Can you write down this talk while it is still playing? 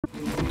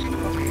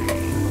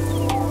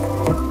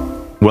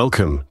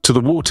Welcome to the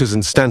Waters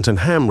and Stanton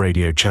Ham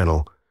radio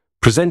channel,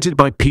 presented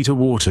by Peter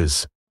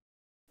Waters.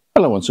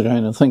 Hello once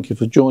again, and thank you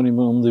for joining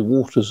me on the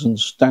Waters and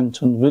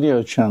Stanton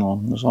video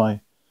channel. As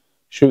I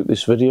shoot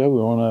this video,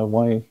 we're on our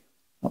way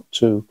up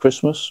to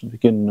Christmas,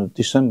 beginning of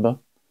December,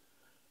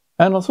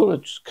 and I thought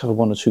I'd just cover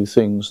one or two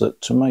things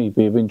that may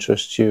be of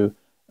interest to you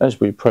as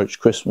we approach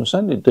Christmas,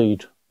 and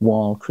indeed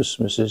while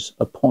Christmas is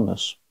upon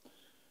us.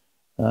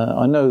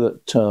 I know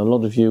that a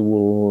lot of you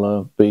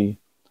will be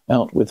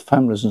out with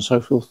families and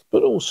so forth,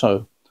 but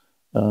also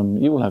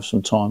you will have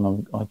some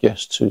time, I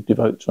guess, to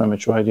devote to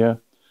amateur radio,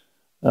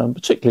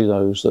 particularly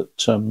those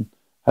that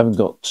haven't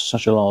got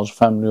such a large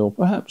family, or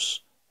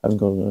perhaps haven't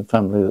got a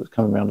family that's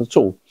coming around at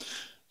all.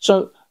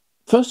 So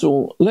first of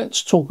all,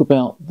 let's talk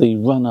about the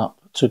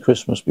run-up to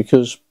Christmas,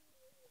 because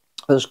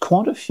there's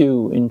quite a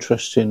few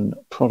interesting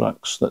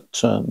products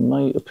that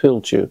may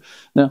appeal to you.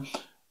 Now,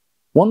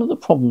 one of the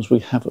problems we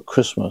have at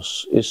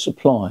Christmas is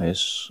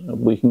supplies.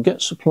 We can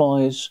get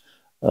supplies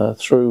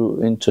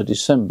through into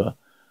December,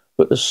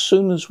 but as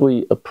soon as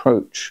we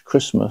approach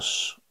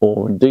Christmas,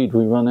 or indeed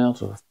we run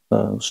out of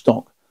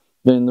stock,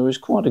 then there is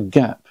quite a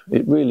gap.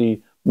 It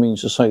really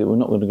means to say that we're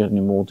not going to get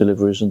any more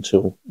deliveries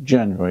until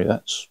January.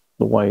 That's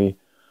the way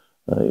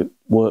it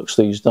works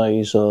these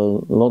days. A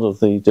lot of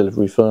the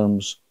delivery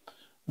firms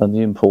and the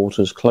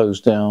importers close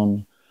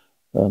down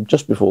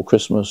just before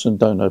Christmas and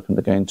don't open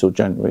again until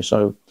January.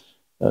 So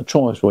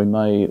try as we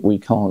may, we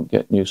can't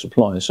get new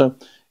supplies. So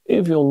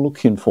if you're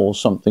looking for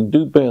something,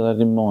 do bear that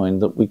in mind,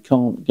 that we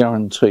can't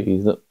guarantee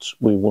that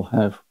we will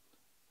have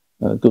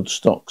good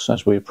stocks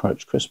as we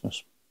approach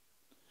Christmas.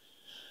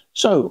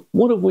 So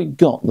what have we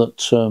got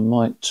that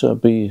might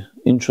be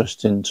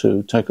interesting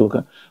to take a look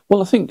at?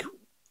 Well, I think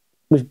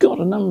we've got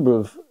a number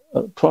of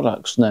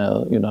products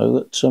now, you know,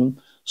 that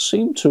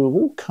seem to have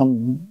all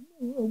come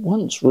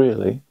once,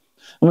 really.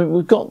 I mean,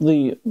 we've got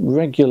the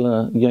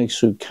regular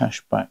Yaesu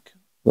cashback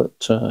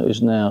that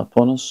is now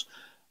upon us,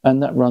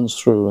 and that runs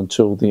through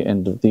until the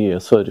end of the year,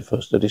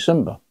 31st of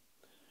December.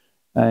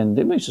 And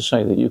it means to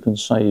say that you can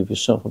save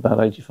yourself about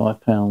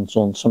 £85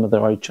 on some of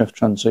their HF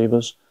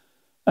transceivers,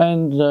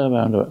 and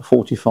around about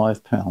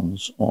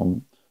 £45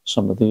 on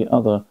some of the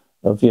other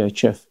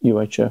VHF,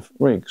 UHF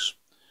rigs.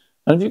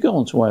 And if you go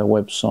onto our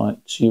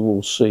website, you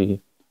will see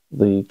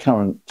the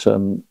current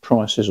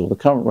prices, or the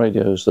current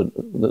radios that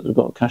have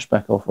got a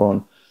cashback offer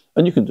on,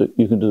 and you can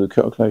do the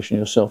calculation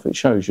yourself. It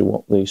shows you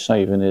what the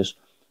saving is,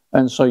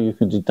 and so you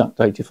can deduct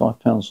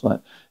 £85 for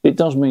that. It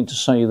does mean to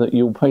say that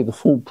you'll pay the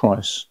full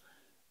price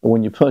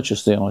when you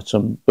purchase the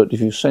item, but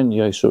if you send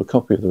Yaesu a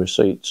copy of the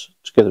receipt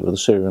together with the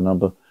serial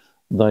number,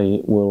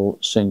 they will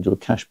send you a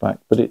cashback.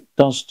 But it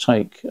does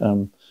take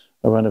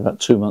around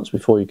about 2 months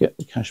before you get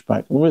the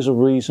cashback. There is a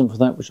reason for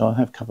that, which I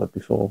have covered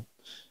before.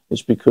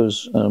 It's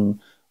because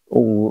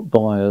all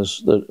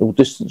buyers, all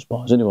distance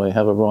buyers anyway,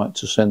 have a right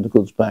to send the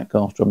goods back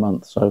after a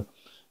month. So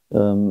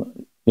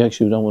you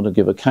actually don't want to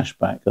give a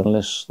cashback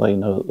unless they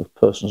know that the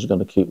person's going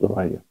to keep the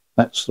radio.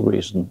 That's the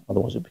reason,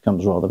 otherwise it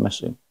becomes rather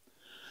messy.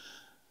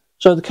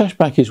 So the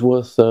cashback is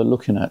worth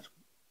looking at.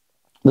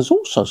 There's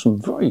also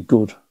some very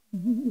good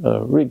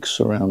rigs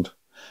around.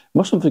 You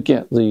mustn't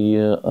forget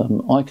the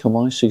Icom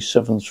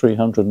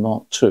IC-7300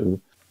 Mk II.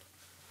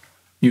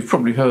 You've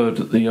probably heard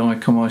that the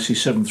Icom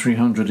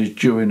IC-7300 is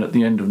due in at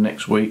the end of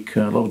next week.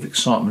 A lot of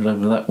excitement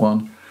over that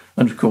one.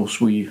 And of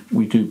course we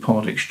do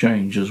part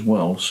exchange as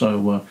well.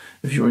 So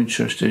if you're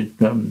interested,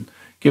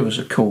 give us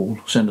a call,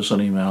 send us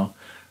an email.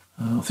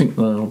 I think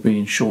they'll be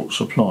in short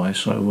supply,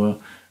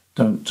 so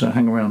don't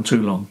hang around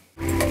too long.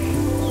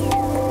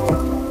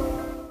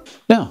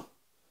 Now,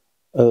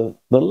 the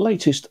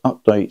latest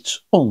update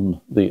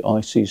on the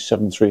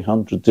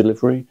IC-7300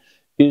 delivery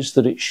is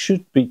that it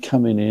should be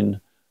coming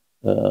in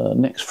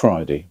next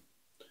Friday.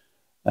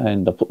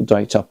 And I put the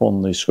date up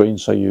on the screen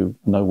so you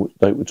know what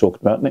date we're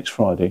talking about, next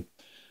Friday.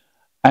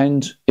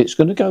 And it's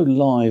going to go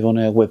live on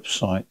our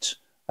website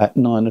at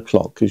 9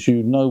 o'clock. As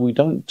you know, we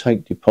don't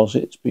take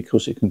deposits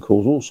because it can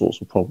cause all sorts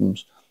of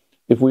problems.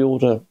 If we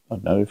order, I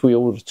don't know, if we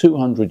order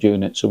 200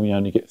 units and we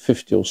only get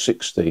 50 or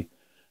 60,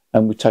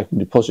 and we're taking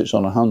deposits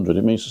on 100,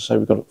 it means to say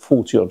we've got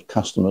 40 odd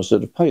customers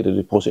that have paid a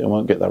deposit and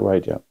won't get that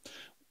radio.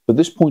 At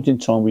this point in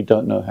time, we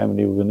don't know how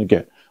many we're going to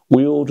get.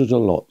 We ordered a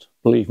lot,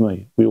 believe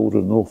me, we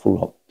ordered an awful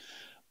lot.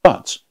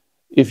 But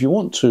if you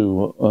want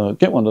to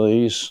get one of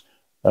these,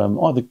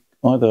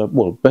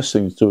 well, best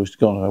thing to do is to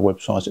go on our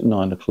website at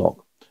 9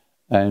 o'clock,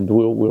 and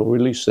we'll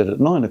release it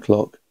at 9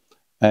 o'clock,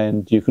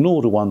 and you can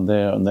order one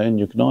there, and then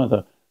you can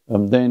either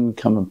then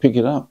come and pick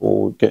it up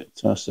or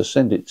get us to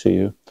send it to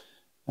you,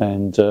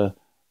 and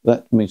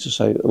that means to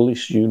say at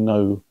least you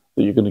know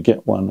that you're going to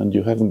get one, and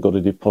you haven't got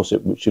a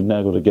deposit which you've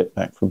now got to get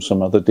back from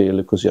some other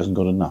dealer because he hasn't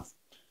got enough.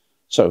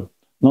 So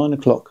 9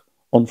 o'clock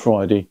on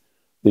Friday,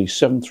 the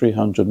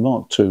 7300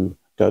 Mark II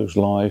goes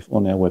live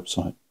on our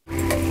website.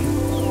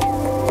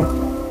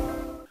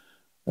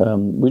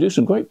 We do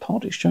some great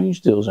part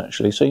exchange deals,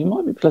 actually, so you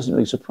might be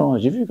pleasantly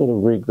surprised. If you've got a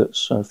rig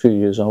that's a few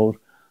years old,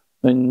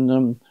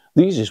 then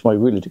The easiest way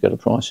really to get a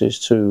price is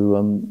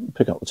to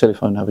pick up the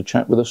telephone and have a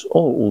chat with us,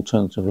 or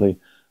alternatively,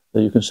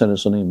 you can send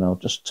us an email.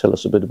 Just tell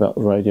us a bit about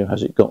the radio.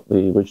 Has it got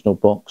the original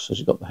box? Has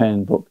it got the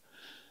handbook?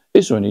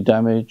 Is there any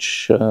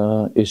damage?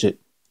 Is it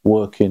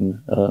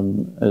working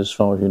as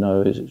far as you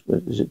know?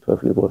 Is it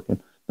perfectly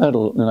working?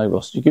 That'll enable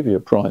us to give you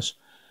a price.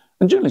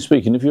 And generally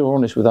speaking, if you're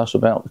honest with us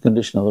about the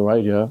condition of the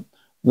radio,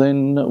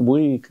 then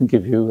we can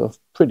give you a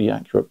pretty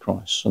accurate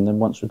price. And then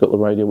once we've got the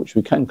radio, which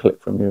we can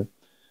collect from you,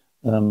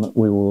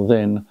 we will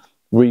then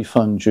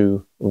refund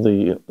you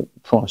the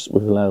price that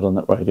we've allowed on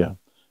that radio.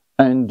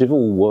 And if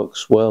all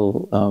works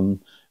well,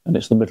 and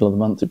it's the middle of the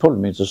month, it probably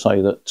means to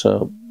say that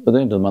at the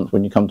end of the month,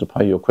 when you come to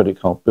pay your credit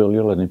card bill,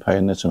 you'll only pay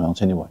a net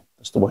amount anyway.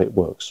 That's the way it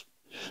works.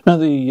 Now,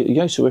 the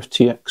Yaesu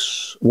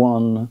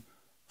FTX-1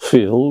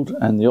 field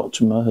and the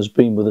Optima has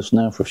been with us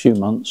now for a few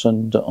months,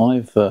 and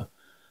I've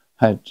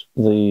had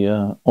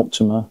the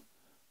Optima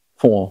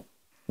for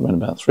around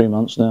about 3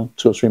 months now,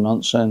 2 or 3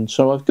 months, and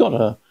so I've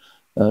got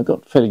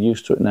fairly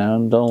used to it now,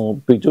 and I'll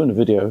be doing a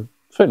video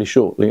fairly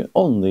shortly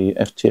on the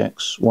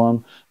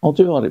FTX-1. I'll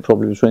divide it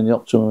probably between the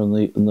Optima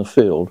and the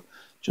field,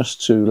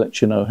 just to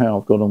let you know how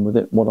I've got on with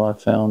it, what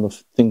I've found, the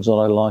things that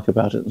I like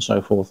about it and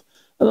so forth,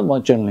 and then my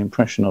general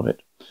impression of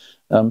it.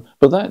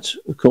 But that,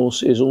 of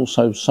course, is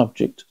also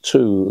subject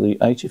to the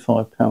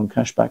 £85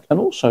 cashback, and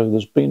also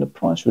there's been a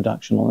price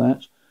reduction on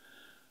that.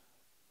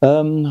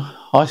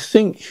 I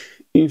think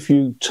if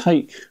you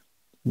take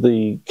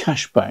the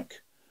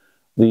cashback,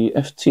 the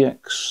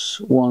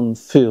FTX-1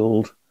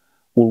 field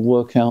will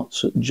work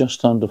out at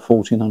just under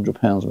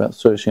 £1,400, about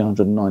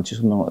 £1,390,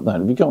 something like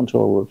that. If you go onto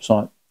our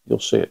website, you'll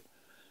see it.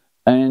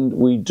 And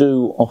we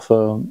do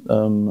offer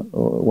 1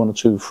 or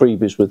 2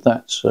 freebies with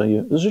that.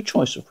 There's a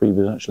choice of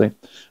freebies, actually.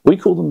 We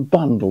call them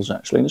bundles,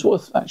 actually, and it's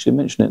worth actually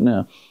mentioning it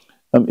now.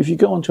 If you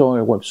go onto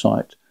our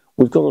website,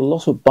 we've got a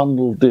lot of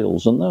bundle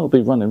deals, and they'll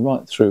be running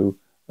right through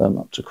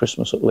up to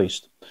Christmas at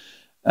least.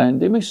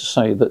 And it means to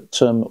say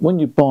that when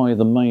you buy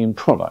the main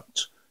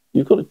product,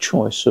 you've got a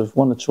choice of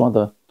 1 or 2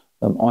 other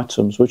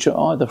items which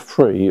are either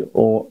free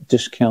or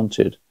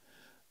discounted.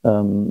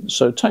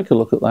 So take a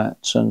look at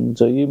that, and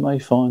you may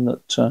find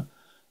that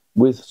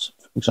with,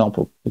 for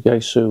example, the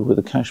Yaesu with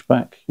the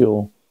cashback,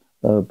 you'll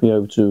be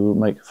able to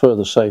make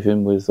further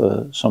saving with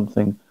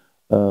something.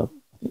 I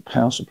think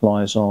power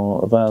supplies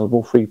are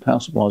available, free power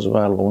supplies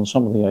available on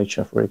some of the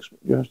HF rigs.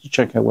 You have to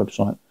check our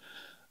website.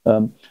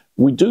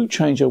 We do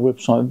change our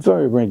website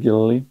very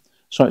regularly,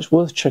 so it's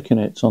worth checking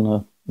it on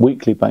a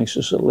weekly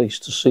basis at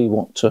least to see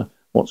what's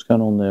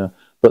going on there.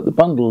 But the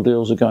bundle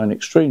deals are going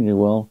extremely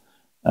well,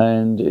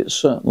 and it's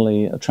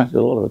certainly attracted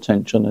a lot of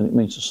attention, and it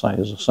means to say,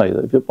 as I say,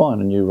 that if you're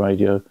buying a new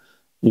radio,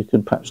 you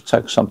can perhaps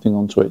tag something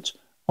onto it,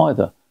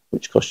 either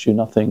which costs you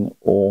nothing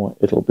or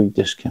it'll be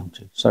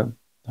discounted. So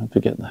don't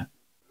forget that.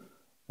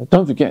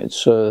 Don't forget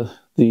the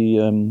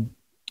Yaesu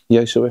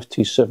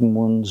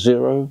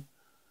FT710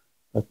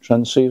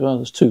 transceiver.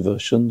 There's 2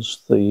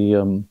 versions,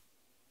 the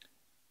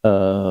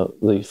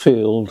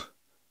field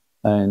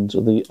and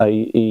the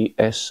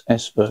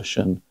AESS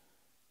version.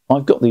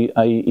 I've got the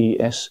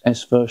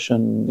AESS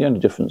version. The only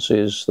difference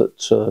is that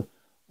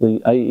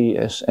the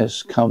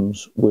AESS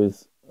comes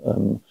with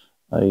an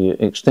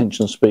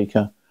extension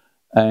speaker,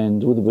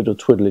 and with a bit of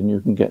twiddling you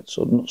can get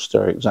sort of, not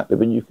stereo exactly,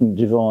 but you can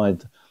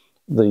divide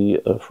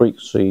the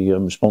frequency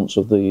response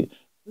of the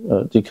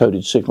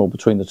decoded signal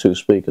between the 2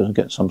 speakers and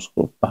get some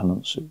sort of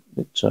balance.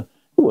 It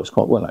works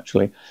quite well,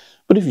 actually.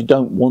 But if you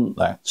don't want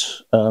that,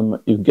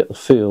 you can get the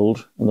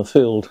field, and the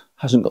field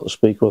hasn't got the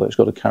speaker, although it's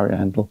got a carrier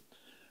handle,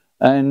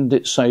 and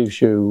it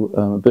saves you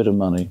a bit of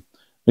money.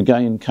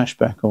 Again,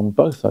 cashback on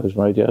both those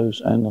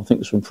radios, and I think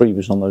there's some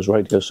freebies on those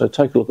radios, so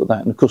take a look at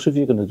that. And of course, if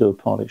you're going to do a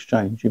part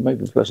exchange, you may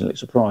be pleasantly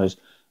surprised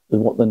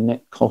with what the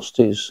net cost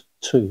is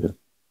to you.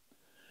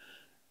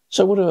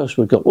 So what else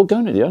we've got? Well,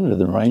 going at the end of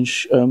the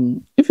range,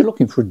 if you're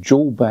looking for a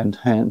dual band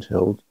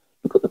handheld,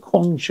 look at the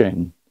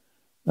Quancheng.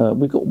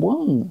 We've got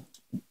one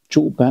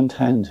dual band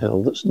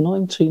handheld that's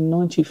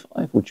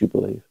 $19.95, would you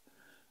believe?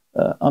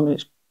 I mean,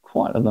 it's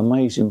quite an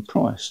amazing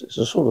price. It's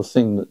the sort of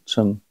thing that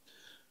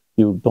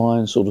you would buy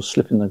and sort of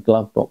slip in the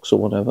glove box or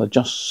whatever,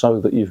 just so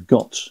that you've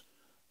got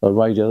a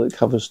radio that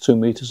covers 2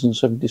 meters and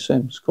 70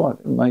 cents. Quite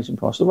an amazing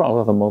price. There are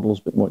other models,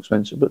 a bit more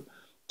expensive, but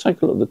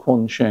take a look at the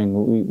Quancheng.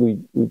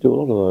 We do a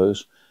lot of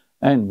those,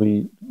 and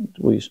we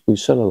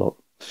sell a lot.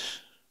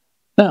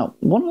 Now,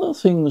 one of the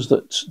things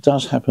that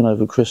does happen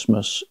over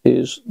Christmas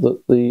is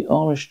that the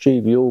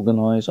RSGB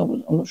organise,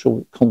 I'm not sure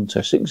what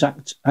contest,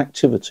 exact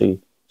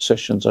activity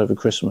sessions over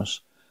Christmas.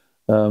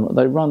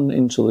 They run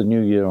into the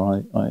new year,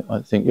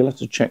 I think. You'll have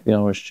to check the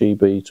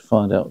RSGB to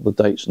find out the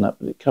dates and that,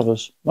 but it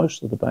covers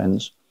most of the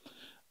bands.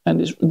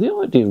 And the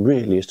idea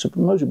really is to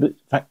promote a bit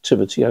of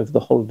activity over the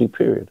holiday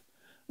period.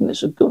 And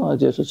it's a good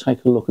idea to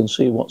take a look and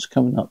see what's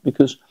coming up,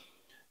 because,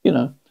 you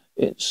know,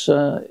 it's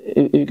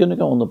if you're going to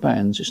go on the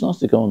bands, it's nice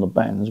to go on the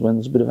bands when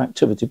there's a bit of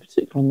activity,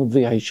 particularly on the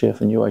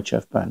VHF and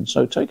UHF bands.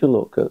 So take a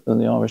look at the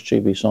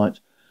RSGB site.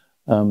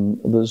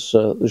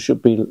 There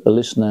should be a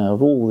list now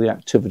of all the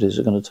activities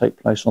that are going to take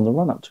place on the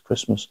run-up to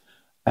Christmas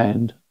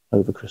and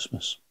over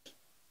Christmas.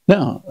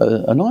 Now,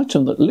 an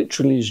item that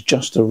literally has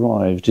just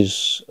arrived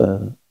is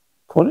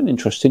quite an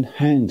interesting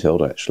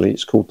handheld, actually.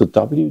 It's called the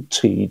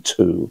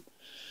WT2,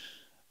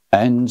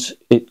 and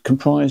it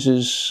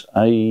comprises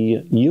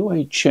a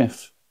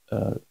UHF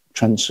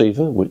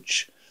transceiver,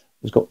 which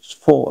has got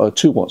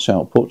 2 watts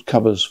output,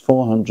 covers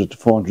 400 to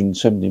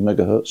 470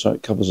 megahertz, so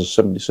it covers a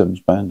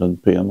 77s band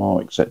and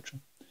PMR, etc.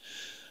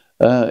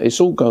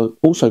 It's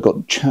also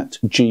got Chat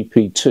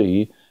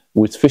GPT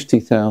with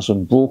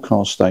 50,000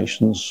 broadcast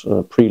stations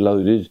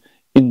preloaded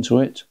into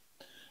it,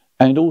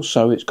 and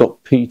also it's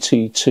got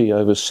PTT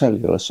over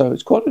cellular, so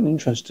it's quite an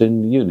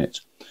interesting unit.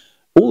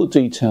 All the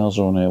details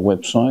are on our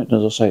website.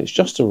 As I say, it's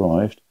just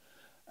arrived,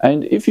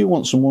 and if you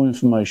want some more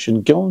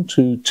information, go on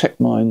to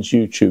TechMind's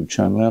YouTube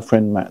channel. Our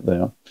friend Matt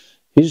there,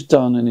 he's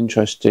done an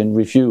interesting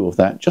review of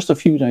that just a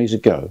few days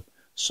ago.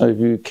 So if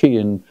you key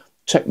in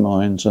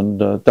TechMinds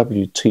and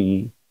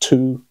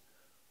WT2,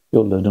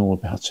 you'll learn all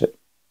about it.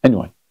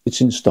 Anyway,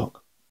 it's in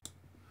stock.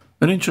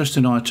 An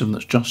interesting item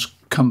that's just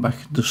come back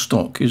into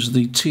stock is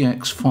the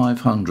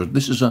TX-500.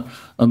 This is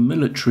a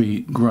military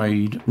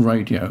grade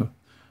radio.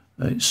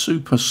 It's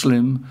super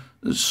slim,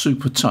 it's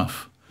super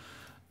tough,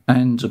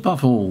 and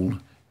above all,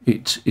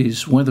 it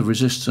is weather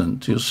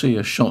resistant. You'll see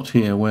a shot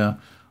here where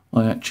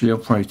I actually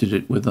operated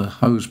it with a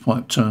hose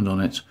pipe turned on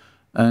it,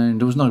 and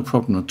there was no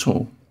problem at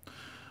all.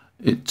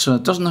 It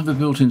doesn't have a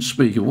built-in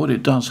speaker. What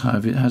it does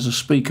have, it has a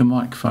speaker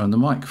microphone. The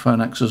microphone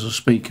acts as a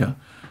speaker,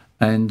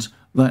 and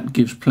that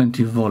gives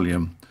plenty of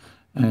volume.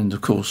 And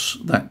of course,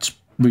 that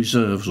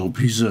preserves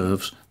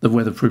the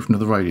weatherproofing of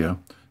the radio.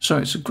 So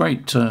it's a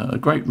great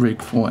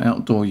rig for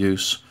outdoor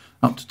use,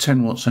 up to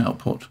 10 watts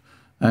output,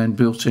 and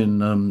built-in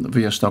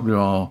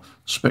VSWR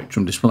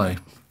spectrum display.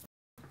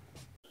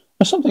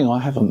 Now, something I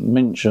haven't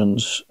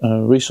mentioned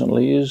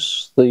recently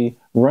is the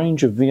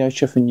range of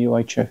VHF and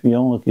UHF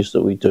Yagis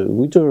that we do.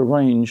 We do a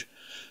range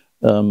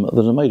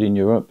that are made in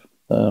Europe.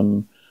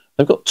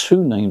 They've got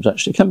 2 names,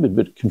 actually. It can be a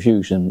bit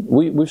confusing.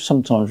 We've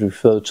sometimes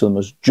referred to them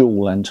as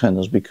dual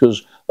antennas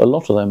because a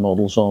lot of their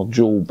models are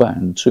dual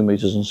band, 2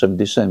 meters and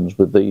 70 sems,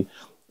 with the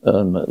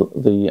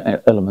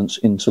elements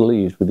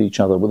interleaved with each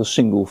other with a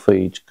single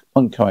feed,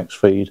 one coax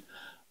feed,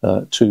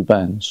 2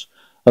 bands.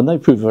 And they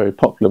prove very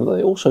popular, but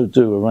they also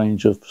do a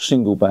range of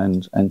single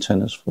band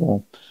antennas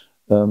for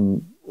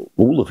all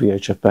the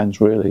VHF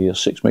bands, really,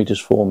 6 meters,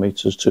 4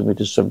 meters, 2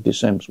 meters, 70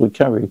 sems. We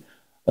carry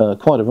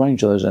quite a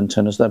range of those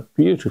antennas. They're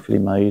beautifully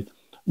made,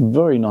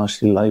 very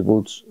nicely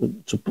labelled.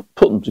 To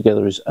put them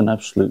together is an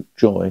absolute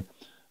joy,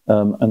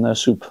 and they're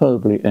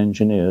superbly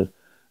engineered.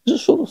 It's the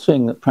sort of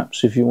thing that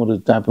perhaps if you want to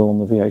dabble on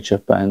the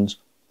VHF bands,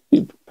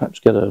 you perhaps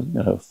get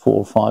a 4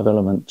 or 5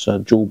 element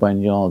dual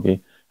band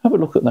Yagi. Have a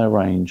look at their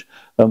range.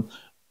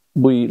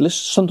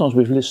 Sometimes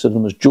we've listed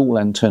them as dual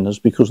antennas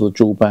because of the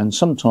dual band.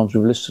 Sometimes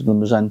we've listed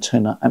them as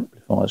antenna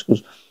amplifiers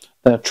because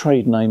their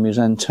trade name is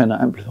antenna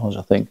amplifiers,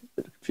 I think.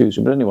 A bit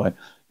confusing, but anyway,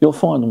 you'll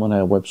find them on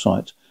our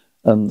website,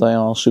 and they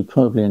are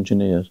superbly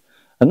engineered.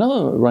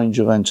 Another range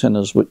of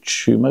antennas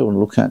which you may want to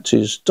look at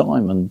is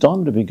Diamond.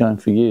 Diamond have been going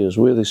for years.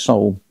 We're the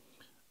sole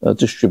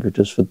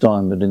distributors for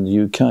Diamond in the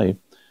UK,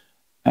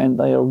 and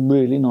they are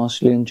really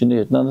nicely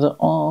engineered. Now, there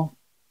are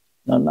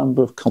a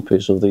number of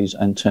copies of these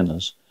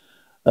antennas.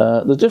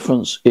 The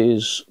difference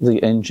is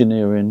the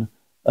engineering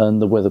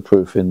and the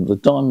weatherproofing. The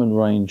Diamond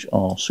range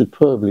are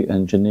superbly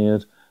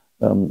engineered,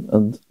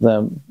 and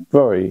they're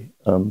very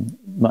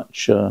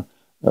much the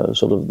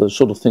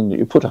sort of thing that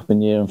you put up in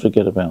the air and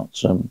forget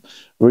about.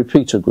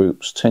 Repeater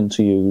groups tend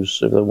to use,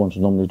 if they want a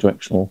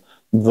omnidirectional,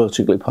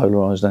 vertically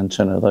polarised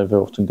antenna, they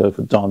very often go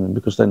for Diamond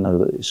because they know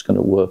that it's going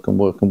to work and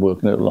work and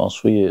work, and it'll last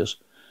for years.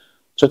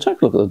 So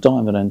take a look at the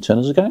Diamond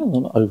antennas. Again,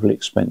 they're not overly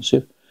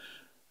expensive.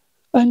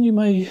 And you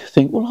may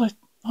think, well,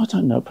 I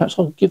don't know, perhaps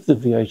I'll give the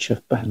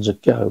VHF bands a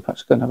go.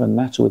 Perhaps go and have a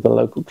natter with a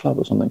local club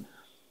or something.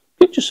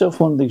 Get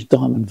yourself one of these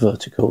Diamond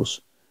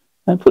verticals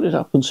and put it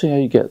up and see how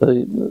you get.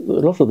 A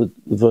lot of the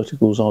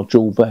verticals are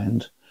dual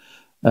band.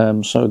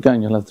 So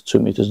again, you'll have the 2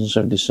 meters and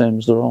 70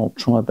 sems. There are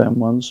tri-band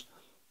ones,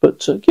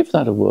 but give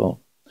that a whirl.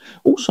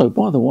 Also,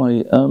 by the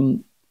way,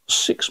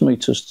 6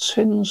 meters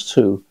tends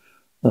to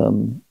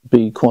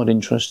be quite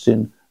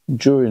interesting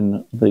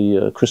during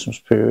the Christmas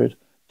period.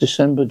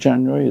 December,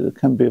 January, there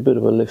can be a bit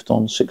of a lift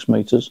on 6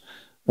 meters.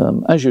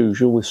 As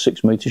usual with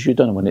 6 meters, you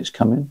don't know when it's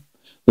coming.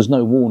 There's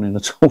no warning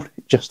at all,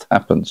 it just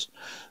happens.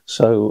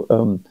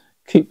 So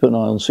keep an eye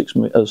on 6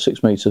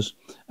 meters.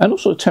 And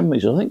also 10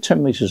 meters. I think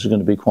 10 meters are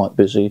going to be quite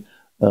busy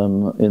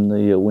in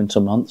the winter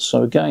months.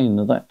 So again,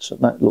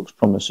 that looks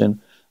promising.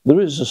 There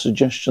is a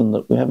suggestion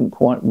that we haven't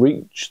quite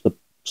reached the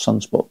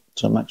sunspot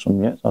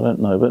maximum yet. I don't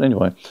know. But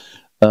anyway,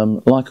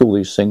 like all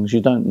these things,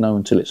 you don't know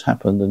until it's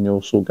happened and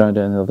you're sort of going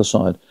down the other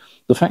side.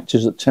 The fact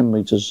is that 10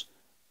 meters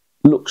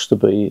looks to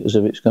be as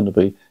if it's going to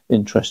be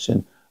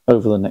interesting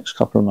over the next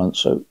couple of months.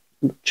 So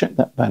check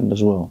that band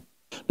as well.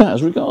 Now,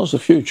 as regards the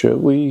future,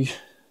 we're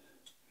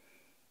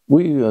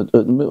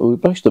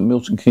based at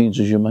Milton Keynes,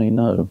 as you may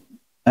know,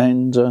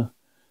 and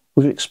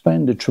we've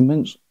expanded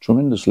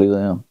tremendously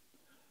there.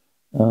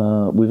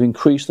 We've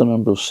increased the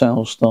number of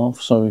sales staff,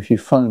 so if you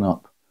phone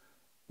up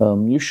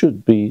you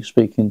should be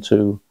speaking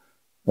to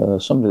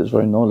somebody that's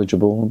very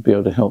knowledgeable and be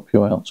able to help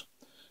you out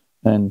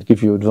and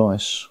give you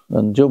advice.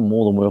 And you're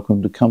more than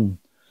welcome to come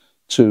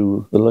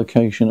to the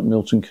location at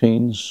Milton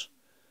Keynes.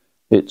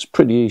 It's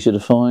pretty easy to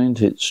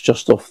find. It's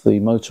just off the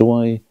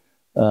motorway.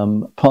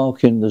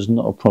 Parking, there's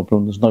not a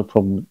problem. There's no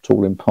problem at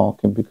all in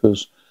parking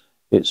because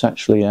it's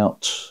actually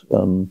out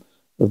of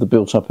the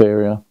built-up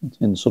area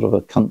in sort of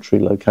a country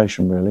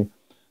location, really.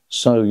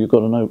 So you've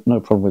got no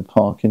problem with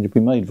parking. You'll be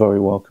made very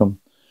welcome.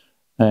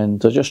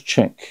 And just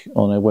check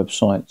on our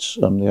website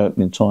the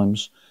opening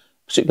times,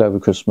 particularly over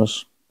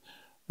Christmas.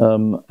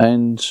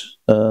 And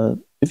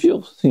if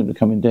you're thinking of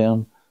coming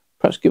down,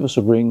 perhaps give us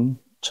a ring.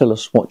 Tell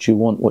us what you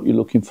want, what you're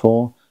looking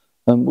for,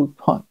 and we're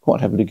quite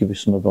happy to give you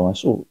some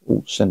advice or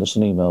send us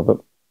an email. But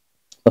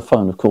the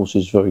phone, of course,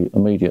 is very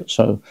immediate.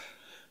 So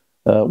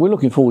we're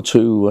looking forward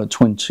to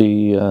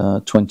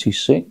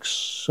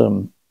 2026.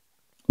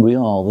 We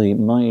are the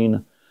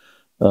main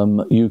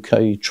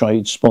UK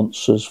trade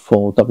sponsors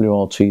for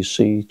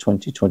WRTC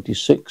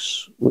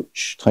 2026,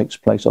 which takes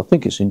place, I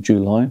think it's in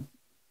July.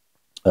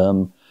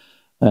 And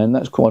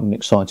that's quite an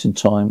exciting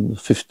time.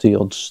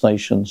 50-odd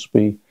stations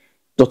be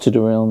dotted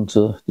around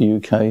the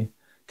UK,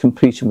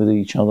 competing with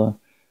each other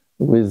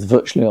with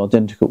virtually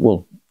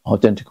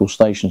identical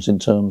stations in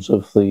terms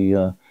of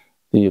the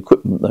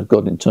equipment they've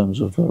got in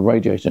terms of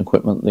radiating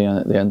equipment,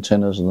 the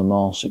antennas and the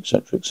masts,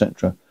 etc.,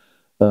 etc.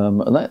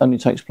 And that only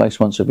takes place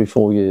once every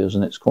 4 years,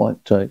 and it's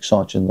quite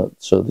exciting that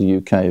the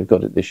UK have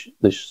got it this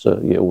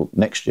year or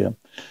next year.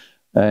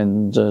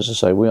 And as I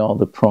say, we are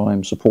the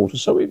prime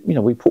supporters, so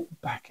we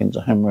put back into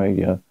ham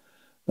radio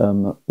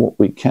what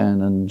we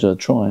can and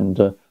try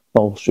and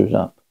bolster it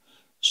up.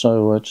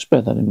 So just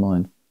bear that in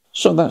mind.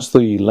 So that's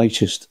the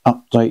latest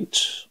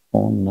update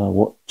on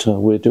what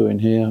we're doing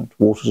here at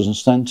Waters and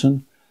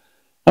Stanton.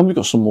 And we've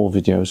got some more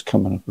videos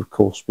coming up, of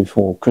course,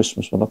 before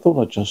Christmas. But I thought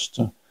I'd just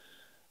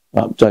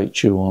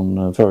update you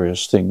on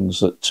various things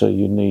that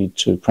you need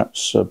to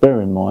perhaps bear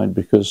in mind,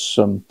 because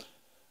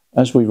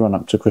as we run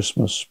up to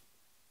Christmas,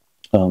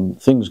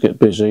 things get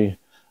busy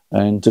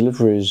and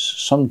deliveries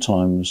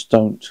sometimes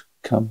don't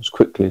come as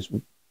quickly as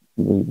we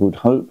would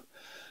hope.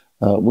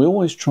 We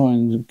always try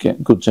and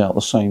get goods out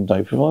the same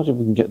day, provided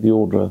we can get the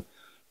order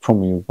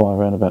from you by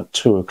around about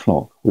 2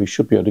 o'clock. We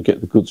should be able to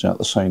get the goods out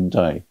the same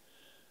day.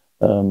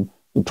 The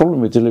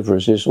problem with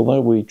deliveries is,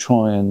 although we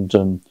try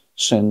and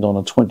send on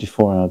a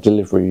 24-hour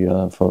delivery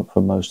for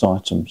most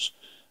items,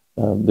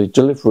 the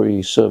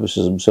delivery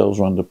services themselves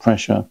are under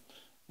pressure,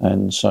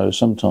 and so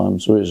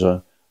sometimes there is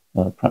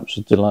perhaps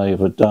a delay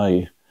of a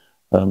day.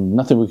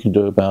 Nothing we can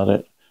do about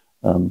it,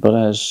 but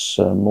as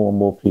more and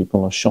more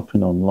people are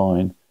shopping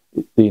online,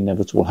 the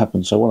inevitable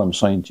happens. So what I'm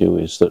saying to you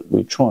is that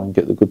we try and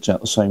get the goods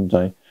out the same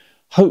day.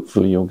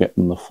 Hopefully you'll get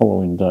them the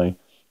following day,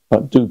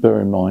 but do bear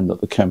in mind that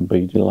there can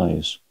be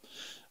delays.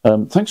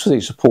 Thanks for the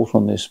support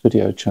on this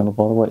video channel,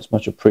 by the way. It's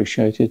much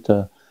appreciated.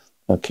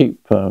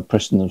 Keep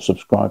pressing the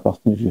subscribe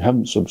button if you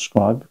haven't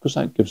subscribed, because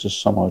that gives us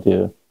some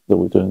idea that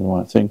we're doing the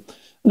right thing.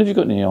 And if you've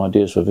got any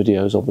ideas for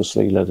videos,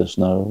 obviously let us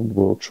know.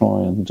 We'll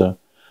try and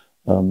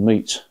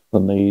meet the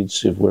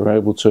needs if we're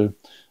able to.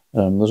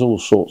 There's all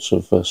sorts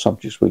of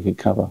subjects we could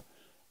cover,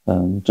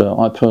 and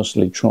I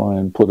personally try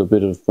and put a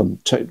bit of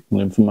technical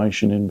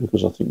information in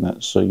because I think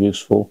that's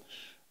useful.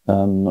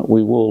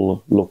 We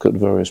will look at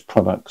various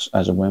products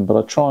as and when, but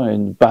I try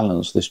and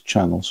balance this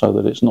channel so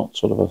that it's not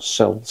sort of a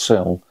sell,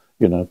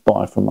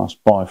 buy from us,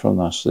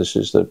 this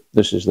is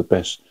the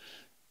best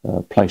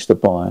place to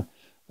buy.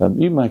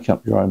 You make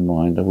up your own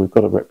mind, and we've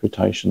got a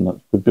reputation that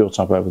we've built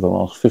up over the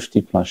last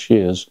 50 plus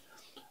years,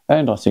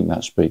 and I think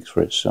that speaks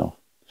for itself.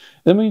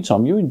 In the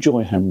meantime, you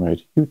enjoy ham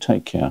radio, you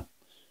take care,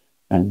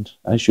 and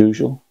as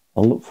usual,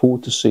 I'll look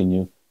forward to seeing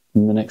you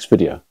in the next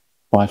video.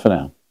 Bye for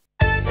now.